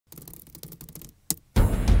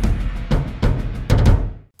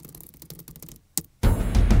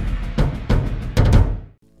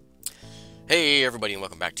Hey everybody, and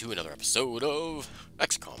welcome back to another episode of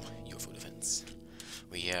XCOM UFO Defense.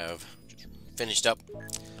 We have finished up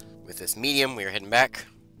with this medium. We are heading back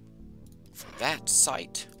from that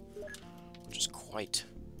site, which is quite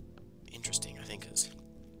interesting, I think is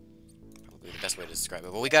probably the best way to describe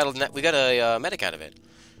it. Well, we got a medic out of it,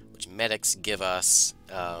 which medics give us,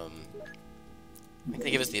 I think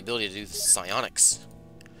they give us the ability to do the psionics,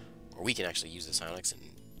 or we can actually use the psionics and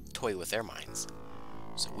toy with their minds.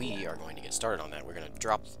 So we are going to get started on that. We're going to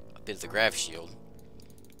drop a bit of the grav shield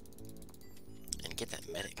and get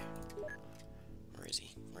that medic. Where is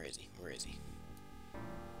he? Where is he? Where is he?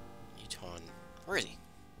 Uton. Where is he?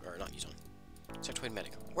 Or not Uton. Sectoid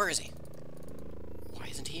medic. Where is he? Why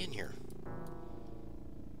isn't he in here?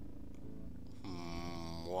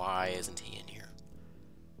 Why isn't he in here?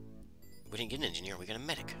 We didn't get an engineer. We got a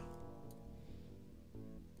medic.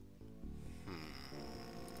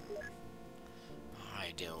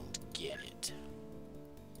 I don't get it.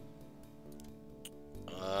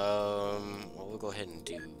 Well, we'll go ahead and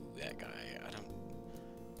do that guy.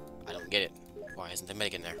 I don't get it. Why isn't the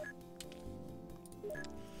medic in there?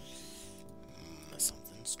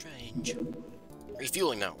 Something strange.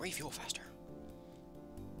 Refueling now. Refuel faster.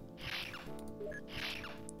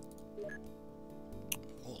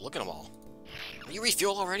 Oh, look at them all. Are you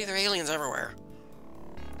refuel already? There are aliens everywhere.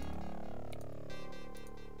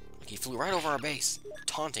 He flew right over our base,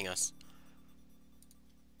 taunting us.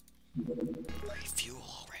 Refuel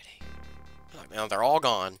already. Look, now they're all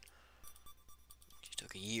gone. Just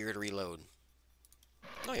took a year to reload.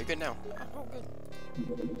 No, you're good now. Oh, good.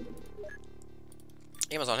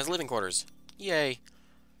 Amazon has living quarters. Yay.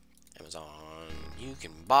 Amazon, you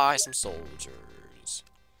can buy some soldiers.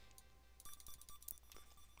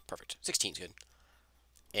 Perfect. 16's good.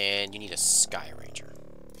 And you need a Sky Ranger.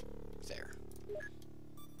 There.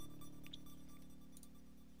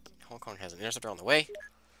 Hong Kong has an interceptor on the way.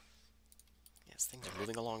 Yes, things are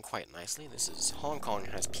moving along quite nicely. This is Hong Kong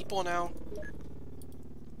has people now.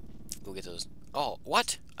 We'll get those. Oh,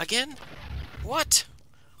 what? Again? What?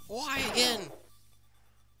 Why again?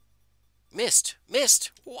 Missed.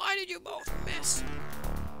 Missed. Why did you both miss?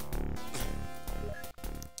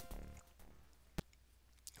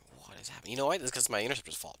 What is happening? You know what? This is because my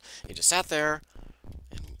interceptor's fault. It just sat there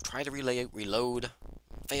and tried to reload.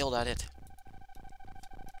 Failed at it.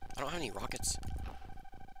 I don't have any rockets. Oh,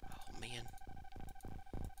 man.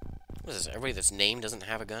 What is this? Everybody that's named doesn't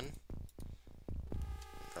have a gun?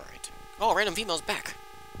 Alright. Oh, random female's back!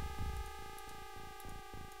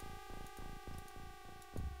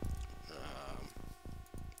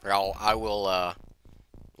 I will,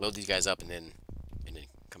 load these guys up and then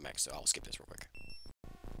come back, so I'll skip this real quick.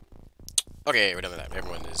 Okay, we're done with that.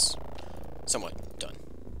 Everyone is somewhat done.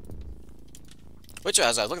 Which,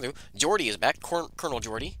 as I was looking through, Jordy is back, Colonel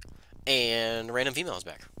Jordy, and random female is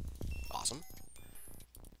back. Awesome.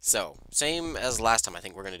 So, same as last time, I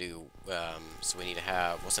think we're going to do, so we need to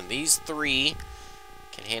have, listen, these three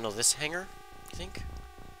can handle this hangar, you think? I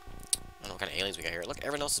don't know what kind of aliens we got here. Look,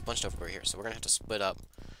 everyone else is bunched over here, so we're going to have to split up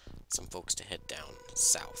some folks to head down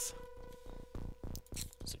south.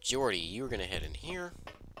 So, Jordy, you're going to head in here.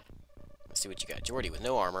 Let's see what you got. Jordy with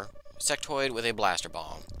no armor, sectoid with a blaster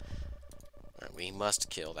bomb. Alright, we must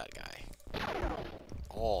kill that guy.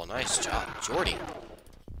 Oh, nice job, Jordy.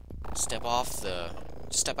 Step out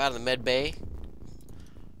of the med bay.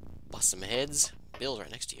 Bust some heads. Bill's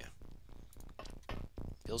right next to you.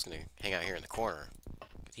 Bill's gonna hang out here in the corner.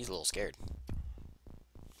 He's a little scared.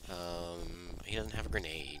 He doesn't have a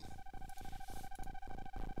grenade.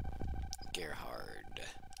 Gerhard.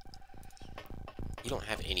 You don't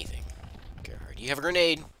have anything. Gerhard, you have a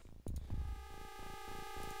grenade.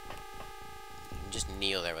 Just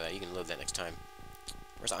kneel there with that. You can load that next time.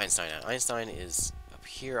 Where's Einstein at? Einstein is up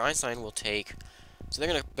here. Einstein will take. So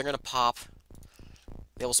they're gonna pop.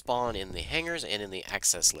 They will spawn in the hangars and in the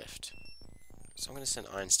access lift. So I'm gonna send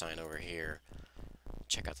Einstein over here.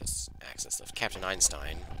 Check out this access lift. Captain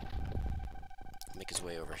Einstein. Make his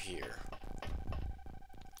way over here.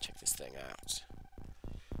 Check this thing out.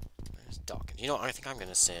 There's Dawkins. You know, I think I'm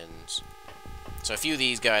gonna send. So a few of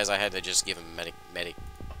these guys, I had to just give them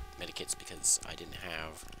medikits because I didn't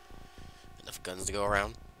have enough guns to go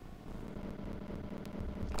around.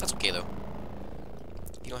 That's okay though.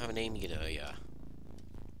 If you don't have a name, you get a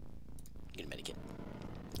medikit.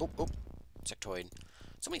 Oh, sectoid.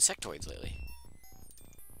 So many sectoids lately.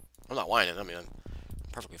 I'm not whining. I mean, I'm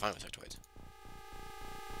perfectly fine with sectoids.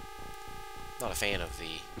 Not a fan of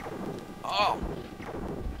the. Oh!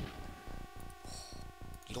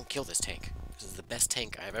 You don't kill this tank. This is the best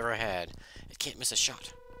tank I've ever had. It can't miss a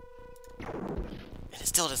shot. And it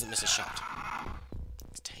still doesn't miss a shot.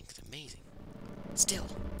 This tank is amazing. Still.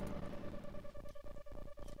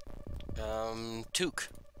 Took.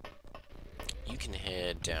 You can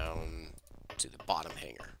head down to the bottom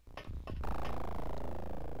hangar.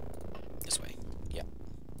 This way. Yep.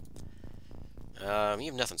 You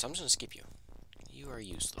have nothing, so I'm just gonna skip you. You are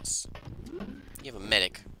useless. You have a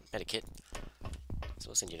medikit. So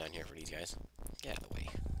we'll send you down here for these guys. Get out of the way.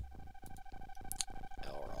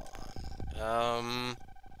 Elron.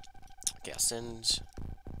 Okay, I'll send...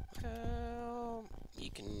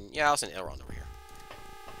 you can... Yeah, I'll send Elron over here.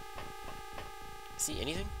 See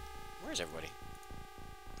anything? Where's everybody?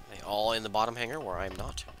 Are they all in the bottom hangar where I'm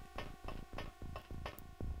not?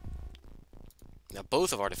 Now,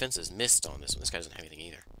 both of our defenses missed on this one. This guy doesn't have anything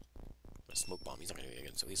either. A smoke bomb. He's not going to do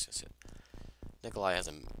anything good, so he's just it. Nikolai has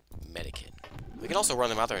a medikit. We can also run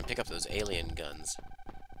them out there and pick up those alien guns.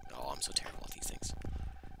 Oh, I'm so terrible at these things.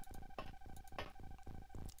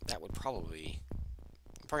 That would probably...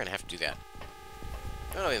 I'm probably going to have to do that.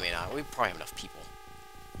 No, we may not. We probably have enough people.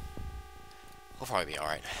 We'll probably be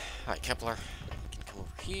alright. Alright, Kepler. You can come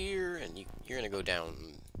over here, and you're going to go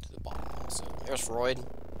down to the bottom also. There's Freud.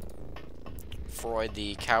 Freud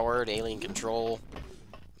the coward, alien control,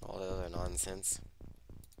 all the other nonsense.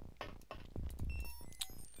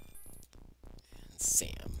 And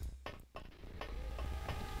Sam.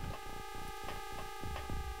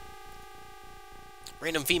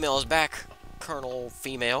 Random female is back. Colonel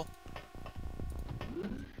female.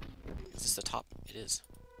 Is this the top? It is.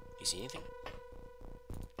 Do you see anything?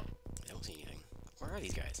 I don't see anything. Where are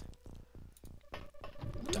these guys?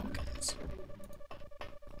 Dawkins.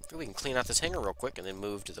 We can clean out this hangar real quick and then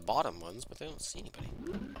move to the bottom ones, but they don't see anybody.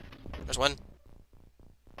 There's one.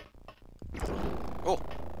 Oh!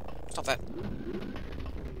 Stop that.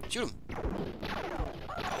 Shoot him.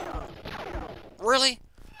 Really?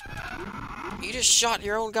 You just shot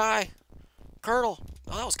your own guy. Colonel.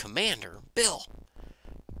 Oh, that was Commander. Bill.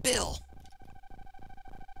 Bill.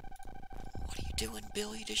 What are you doing,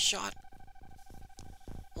 Bill? You just shot...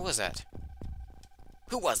 What was that?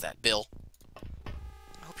 Who was that, Bill?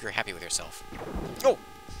 I hope you're happy with yourself. Oh!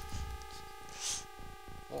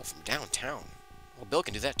 Oh, from downtown. Well, Bill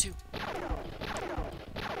can do that, too.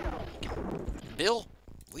 Bill?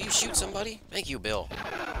 Will you shoot somebody? Thank you, Bill.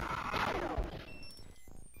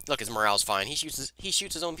 Look, his morale's fine. He shoots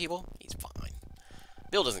his own people. He's fine.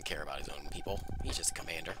 Bill doesn't care about his own people. He's just a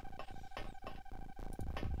commander.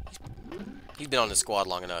 He's been on the squad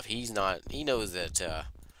long enough. He knows that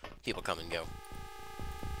people come and go.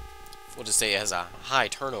 We'll just say it has a high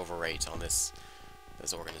turnover rate on this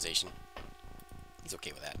organization. He's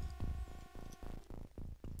okay with that.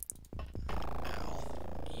 Now,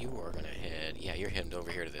 you are gonna head... Yeah, you're heading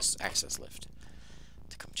over here to this access lift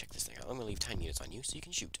to come check this thing out. I'm gonna leave tiny units on you so you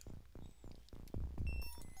can shoot.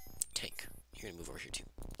 Tank, you're gonna move over here too.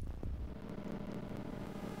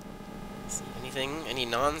 See anything? Any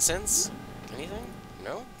nonsense? Anything?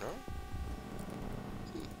 No? No?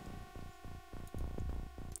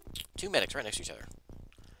 Two medics right next to each other.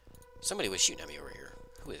 Somebody was shooting at me over here.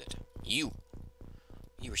 Who is it? You.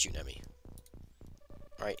 You were shooting at me.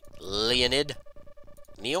 Alright, Leonid.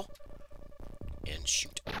 Kneel. And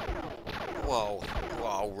shoot. Whoa.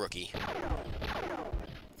 Whoa, rookie.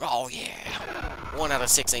 Oh, yeah. 1 out of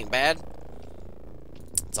 6 ain't bad.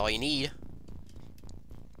 That's all you need.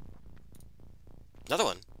 Another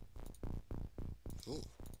one. Ooh.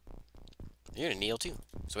 You're gonna kneel too.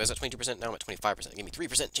 So I was at 22%, now I'm at 25%. Give me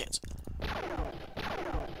 3% chance. Oh,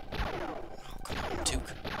 come on,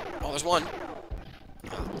 Took. Oh, there's one.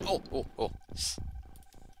 Oh.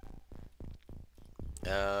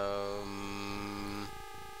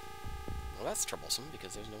 Well, that's troublesome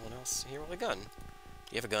because there's no one else here with a gun. Do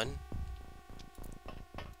you have a gun?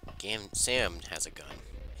 Sam has a gun.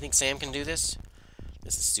 You think Sam can do this?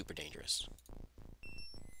 This is super dangerous.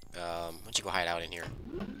 Why don't you go hide out in here?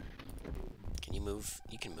 Can you move?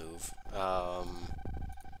 You can move. We're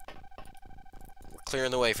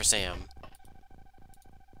clearing the way for Sam.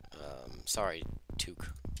 Sorry,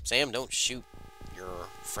 Took. Sam, don't shoot your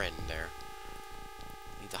friend there.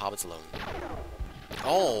 Leave the hobbits alone.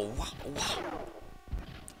 Oh, wow.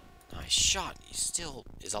 Nice shot. He still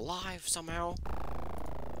is alive somehow.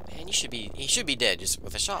 Man, he should be dead. Just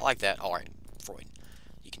with a shot like that. Alright, Freud.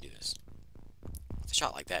 You can do this. With a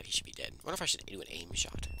shot like that, he should be dead. I wonder if I should do an aim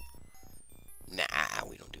shot. Nah,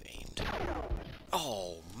 we don't do aimed.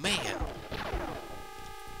 Oh, man.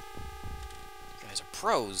 You guys are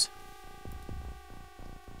pros.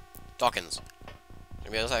 Dawkins.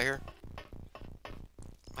 Anybody else out here?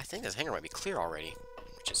 I think this hangar might be clear already,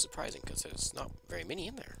 which is surprising because there's not very many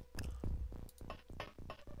in there.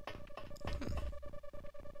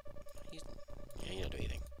 Yeah, you don't do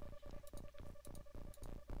anything.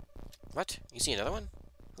 What? You see another one?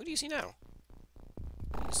 Who do you see now?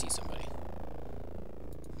 You see somebody.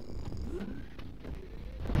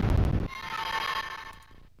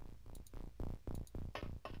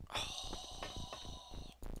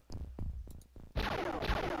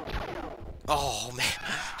 Oh, man.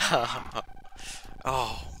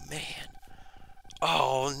 Oh, man.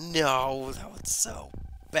 Oh, no. That was so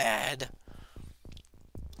bad.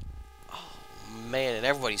 Oh, man. And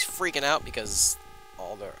everybody's freaking out because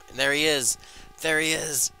all their... And there he is. There he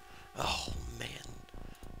is. Oh, man.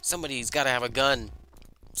 Somebody's got to have a gun.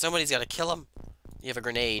 Somebody's got to kill him. You have a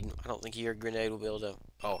grenade. I don't think your grenade will be able to...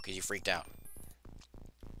 Oh, because you freaked out.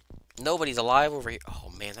 Nobody's alive over here.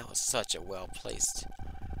 Oh, man. That was such a well-placed...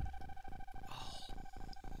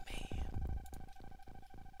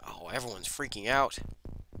 Oh, everyone's freaking out.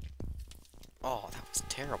 Oh, that was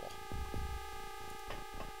terrible.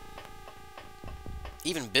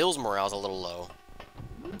 Even Bill's morale's a little low.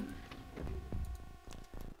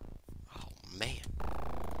 Oh, man.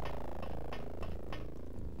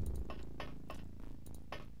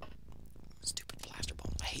 Stupid blaster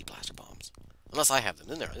bombs. I hate blaster bombs. Unless I have them.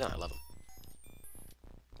 Then I love them.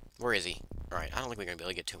 Where is he? Alright, I don't think we're going to be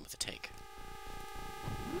able to get to him with a tank.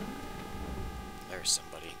 There's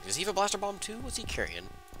somebody. Does he have a blaster bomb too? What's he carrying?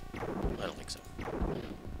 I don't think so.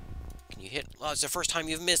 Can you hit? Oh, it's the first time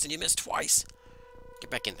you've missed, and you missed twice. Get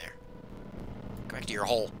back in there. Go back to your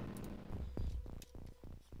hole.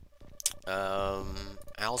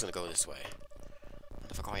 Al's gonna go this way.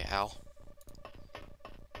 What if I call you Al?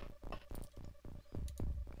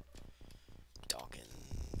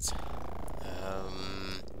 Dawkins.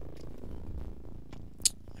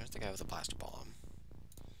 There's the guy with the blaster bomb.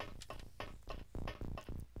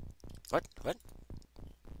 What? What?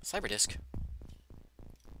 Cyberdisk?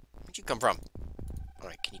 Where'd you come from?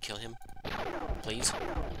 Alright, can you kill him? Please?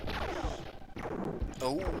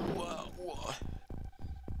 Oh, whoa.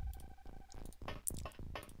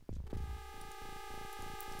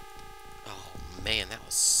 Oh, man, that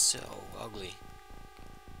was so ugly.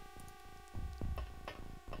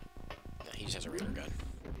 No, he just has a regular gun.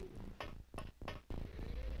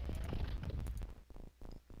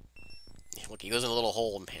 Yeah, look, he goes in a little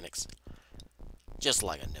hole and panics. Just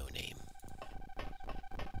like a no-name.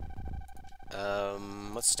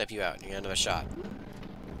 Let's step you out. You got another shot.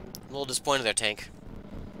 I'm a little disappointed there, Tank.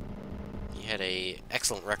 You had a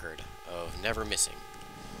excellent record of never missing.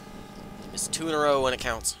 You missed 2 in a row when it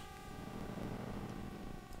counts.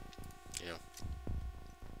 You know.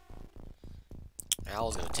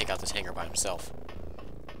 Al's gonna take out this hangar by himself.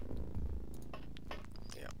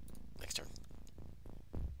 Yeah. Next turn.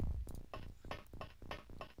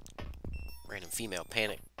 Random female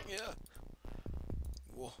panic. Yeah.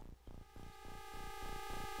 Whoa.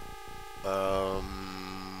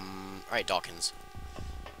 Alright, Dawkins.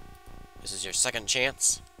 This is your second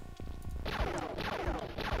chance.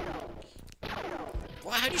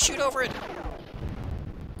 Why? How'd you shoot over it?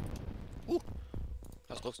 Ooh.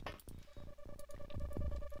 That was close.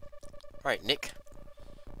 Alright, Nick.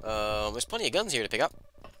 There's plenty of guns here to pick up.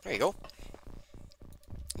 There you go.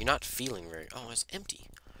 You're not feeling very... Oh, it's empty.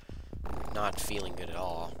 You're not feeling good at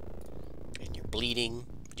all. And you're bleeding.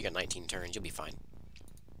 But you got 19 turns. You'll be fine.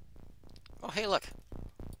 Oh, hey, look.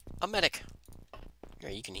 A medic. Here,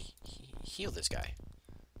 you can heal this guy.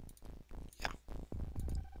 Yeah.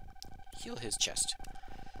 Heal his chest.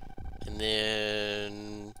 And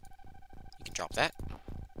then... You can drop that.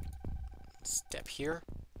 Step here.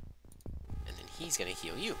 And then he's gonna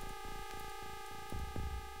heal you.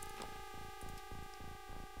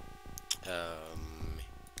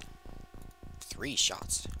 3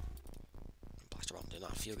 shots. Blaster bomb did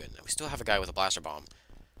not feel good. Now, we still have a guy with a blaster bomb.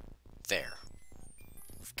 There.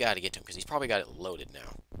 We've got to get to him, because he's probably got it loaded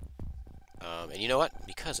now. And you know what?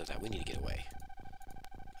 Because of that, we need to get away.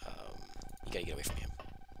 You gotta get away from him.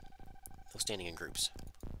 No standing in groups.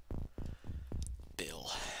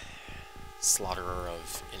 Bill. Slaughterer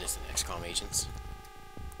of innocent XCOM agents.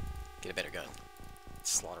 Get a better gun.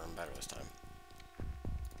 Slaughter him better this time.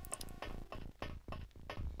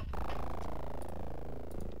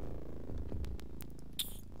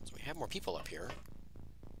 So we have more people up here.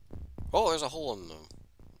 Oh, there's a hole in the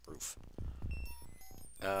roof.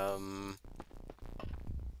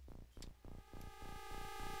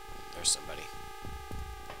 There's somebody.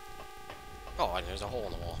 Oh, and there's a hole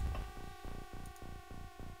in the wall.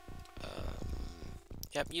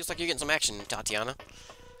 Yep, looks like you're getting some action, Tatiana.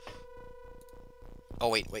 Oh,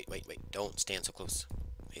 wait. Don't stand so close.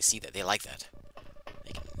 They see that. They like that.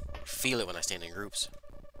 They can feel it when I stand in groups.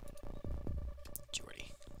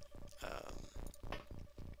 Jordy.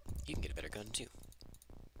 You can get a better gun, too.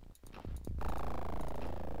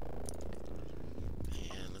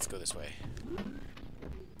 this way.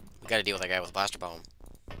 We gotta deal with that guy with a blaster bomb.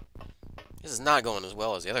 This is not going as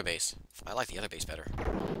well as the other base. I like the other base better.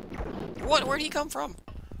 What? Where'd he come from?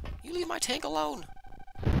 You leave my tank alone.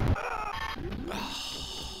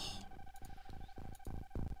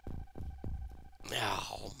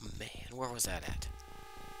 Oh, man. Where was that at?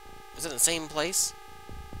 Was it in the same place?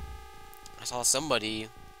 I saw somebody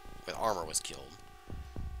with armor was killed.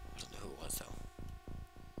 I don't know who it was, though.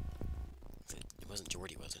 It wasn't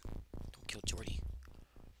Jordy, was it? Don't kill Jordy.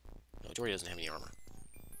 No, Jordy doesn't have any armor.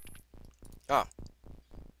 Ah. Oh,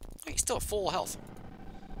 he's still full health.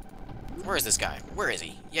 Where is this guy? Where is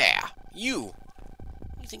he? Yeah! You! Who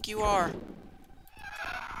do you think you are?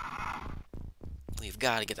 We've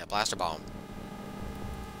got to get that blaster bomb.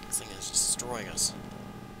 This thing is just destroying us.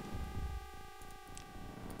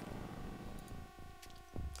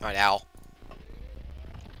 Alright, Al.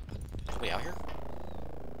 Nobody out here?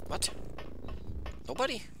 What?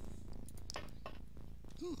 Nobody?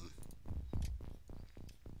 Can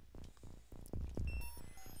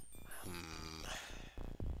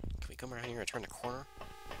we come around here and turn the corner? Do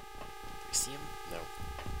we see him? No.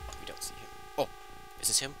 We don't see him. Oh! Is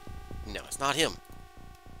this him? No, it's not him.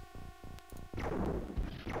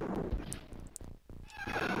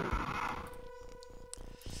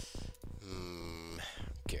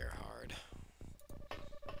 Gerhard's.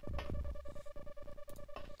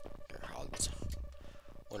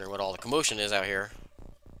 Wondering what all the commotion is out here.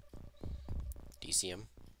 Do you see him?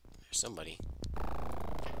 There's somebody.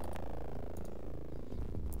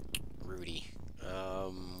 Rudy.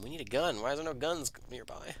 We need a gun. Why is there no guns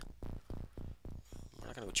nearby? We're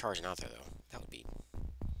not gonna go charging out there though. That would be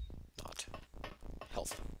not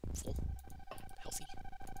healthful. Healthy.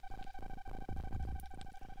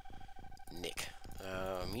 Nick.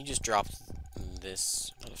 You just dropped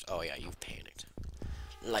this. Oh yeah, you've panicked.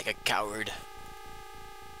 Like a coward.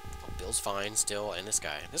 Oh, Bill's fine still, and this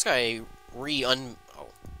guy. This guy Oh.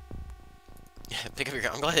 Pick up your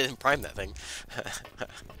gun. I'm glad I didn't prime that thing.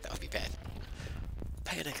 That would be bad.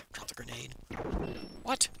 Panic. Drop the grenade.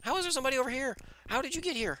 What? How is there somebody over here? How did you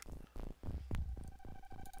get here?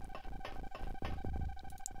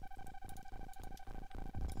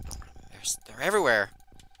 They're everywhere.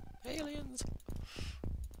 Aliens.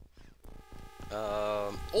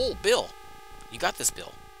 Oh, Bill. You got this,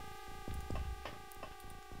 Bill.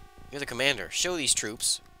 You're the commander. Show these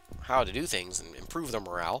troops how to do things and improve their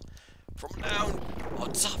morale. From now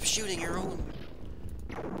on, stop shooting your own.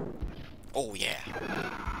 Oh, yeah.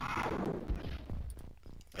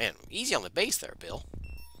 Man, easy on the base there, Bill.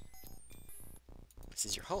 This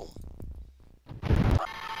is your home.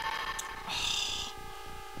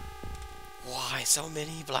 Why so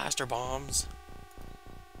many blaster bombs?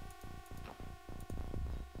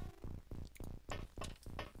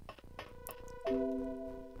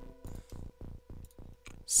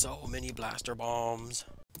 So many blaster bombs.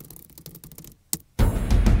 I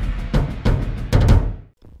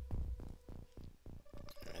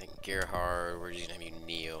think Gerhard, we're just gonna have you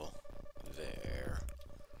kneel there.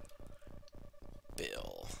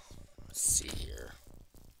 Bill. Let's see here.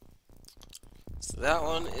 So that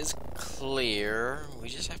one is clear. We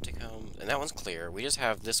just have to come, and that one's clear. We just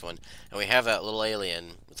have this one, and we have that little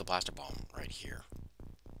alien with the blaster bomb right here.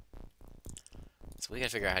 So we gotta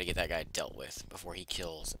figure out how to get that guy dealt with before he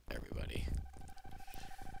kills everybody.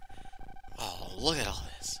 Oh, look at all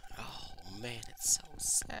this. Oh, man, it's so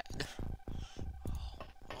sad. Oh,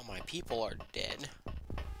 all my people are dead.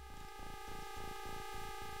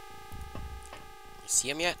 You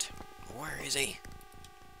see him yet? Where is he?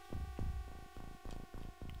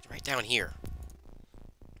 He's right down here.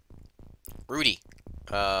 Rudy.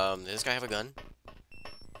 Does this guy have a gun?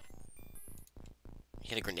 He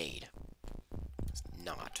had a grenade. It's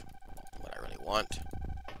not what I really want.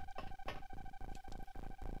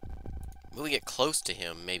 When we get close to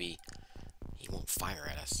him, maybe he won't fire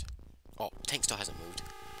at us. Oh, tank still hasn't moved.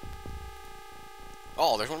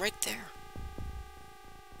 Oh, there's one right there.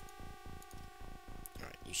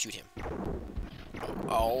 Alright, you shoot him.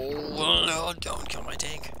 Oh, no, don't kill my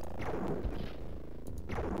tank.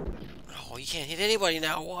 Oh, you can't hit anybody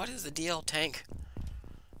now. What is the deal, tank?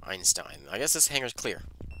 Einstein. I guess this hangar's clear.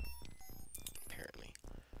 Apparently.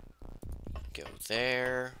 Go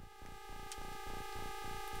there.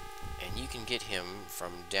 And you can get him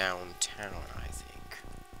from downtown, I think.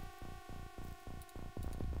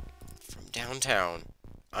 From downtown.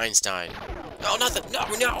 Einstein. No, nothing. No,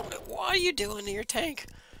 no. What are you doing to your tank?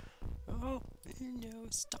 Oh, no.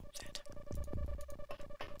 Stop that.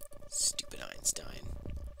 Stupid Einstein.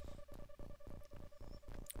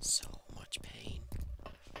 So much pain.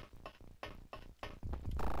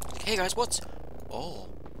 Hey, guys, what's... Oh.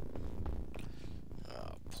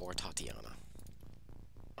 Poor Tatiana.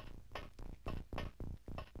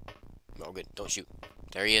 Oh, good. Don't shoot.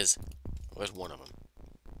 There he is. Well, there's one of them.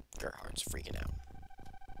 Gerhardt's freaking out.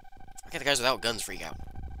 Why can't the guys without guns freak out?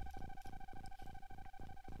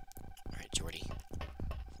 Alright, Jordy.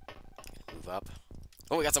 Move up.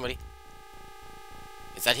 Oh, we got somebody.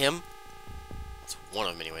 Is that him? That's one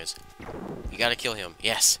of them, anyways. You gotta kill him.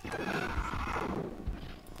 Yes.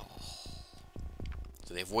 Oh.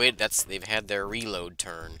 So they've waited. They've had their reload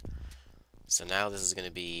turn. So now this is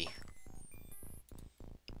gonna be.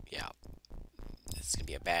 Yeah. This is gonna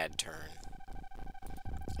be a bad turn.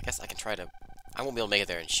 I guess I can try to. I won't be able to make it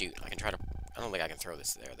there and shoot. I can try to. I don't think I can throw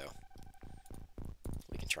this there though.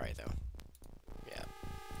 We can try it though. Yeah.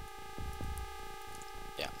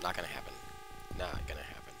 Yeah, not gonna happen. Not gonna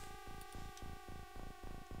happen.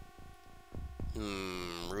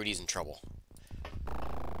 Rudy's in trouble.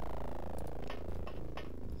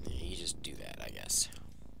 Yeah, you just do that, I guess.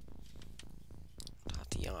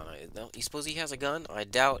 Tatiana. No, you suppose he has a gun? I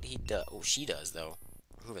doubt he does. Oh, she does, though.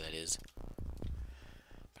 Whoever that is.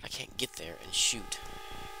 But I can't get there and shoot.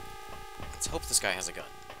 Let's hope this guy has a gun.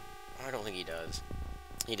 I don't think he does.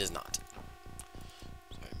 He does not.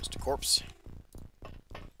 Sorry, Mr. Corpse.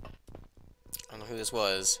 I don't know who this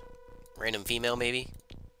was. Random female, maybe?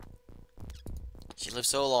 She lived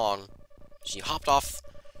so long. She hopped off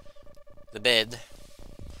the bed.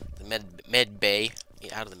 The med bay.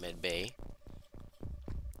 Get out of the med bay.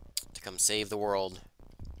 To come save the world.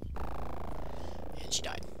 And she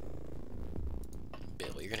died.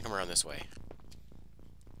 Bill, you're gonna come around this way.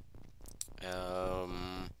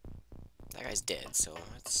 That guy's dead, so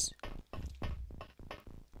let's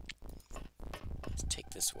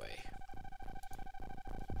take this way.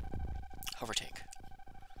 Hover tank.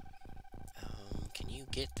 Can you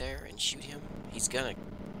get there and shoot him? He's gonna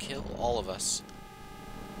kill all of us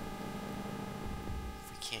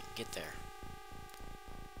if we can't get there.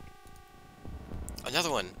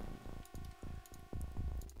 Another one.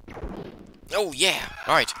 Oh yeah.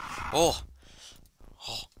 All right. Oh.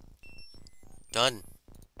 Oh. Done.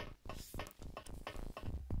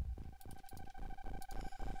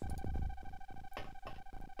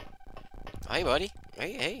 Hey, buddy.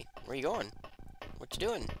 Hey. Where you going? What you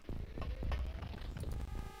doing?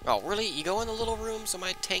 Oh, really? You go in the little room so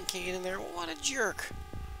my tank can't get in there? What a jerk.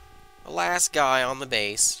 The last guy on the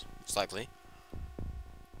base, most likely.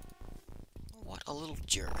 What a little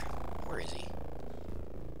jerk. Where is he?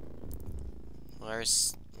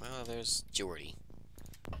 Well, there's Jordy.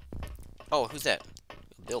 Oh, who's that?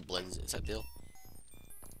 Bill blends. Is that Bill?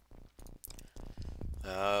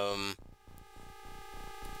 I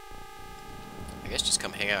guess just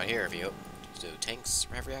come hang out here if you... Do tanks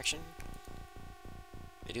have reaction?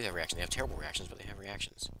 They do have reactions. They have terrible reactions, but they have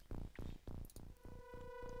reactions.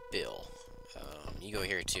 Bill. You go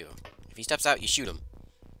here, too. If he steps out, you shoot him.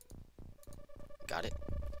 Got it?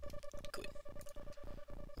 Good.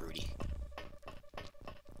 Rudy.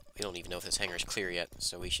 We don't even know if this hangar is clear yet,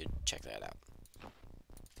 so we should check that out.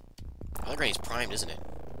 Oh, Granny's primed, isn't it?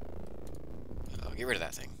 Get rid of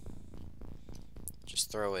that thing.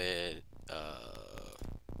 Just throw it,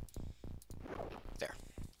 there.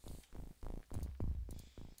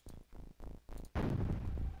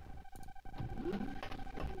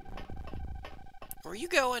 Where are you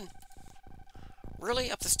going?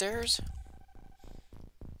 Really? Up the stairs?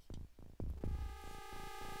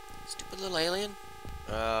 Stupid little alien?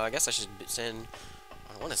 I guess I should send...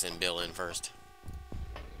 I want to send Bill in first.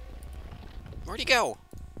 Where'd he go?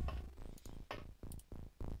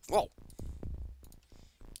 Whoa.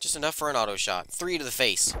 Just enough for an auto shot. 3 to the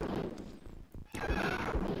face.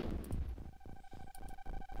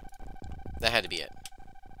 That had to be it.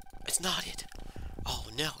 It's not it. Oh,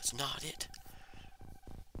 no, it's not it.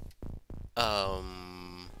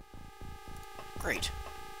 Great.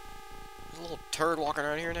 There's a little turd walking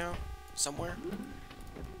around here now. Somewhere.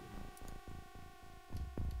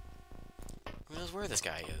 Who knows where this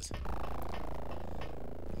guy is?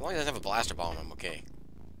 As long as he doesn't have a blaster bomb, I'm okay.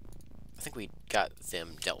 I think we got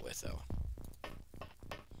them dealt with, though.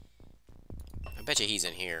 I bet you he's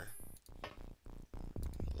in here.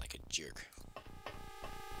 Like a jerk.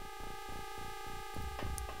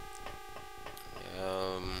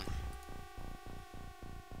 Well...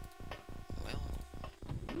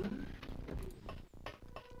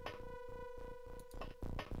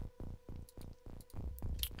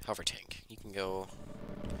 Hover tank. You can go...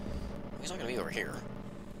 He's not gonna be over here.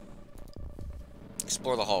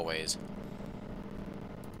 Explore the hallways.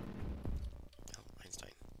 Oh,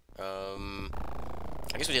 Einstein.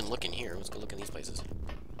 I guess we didn't look in here. Let's go look in these places.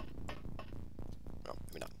 Oh,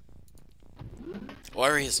 maybe not. Oh,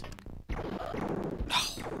 there he is.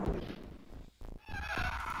 Oh.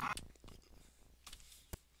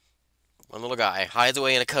 One little guy hides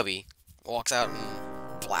away in a cubby, walks out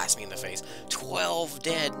and blasts me in the face. 12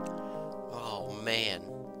 dead. Oh, man.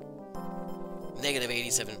 Negative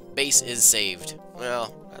 87. Base is saved.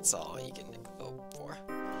 Well, that's all you can hope for.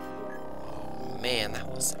 Oh, man, that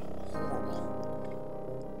was horrible.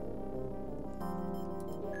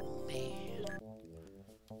 Man.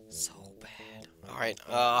 So bad. Alright,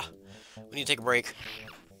 we need to take a break.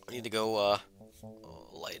 I need to go,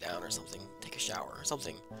 lay down or something. Take a shower or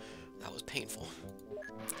something. That was painful.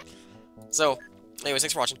 So, anyways,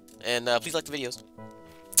 thanks for watching. And, please like the videos.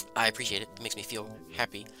 I appreciate it. It makes me feel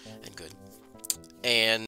happy and good. And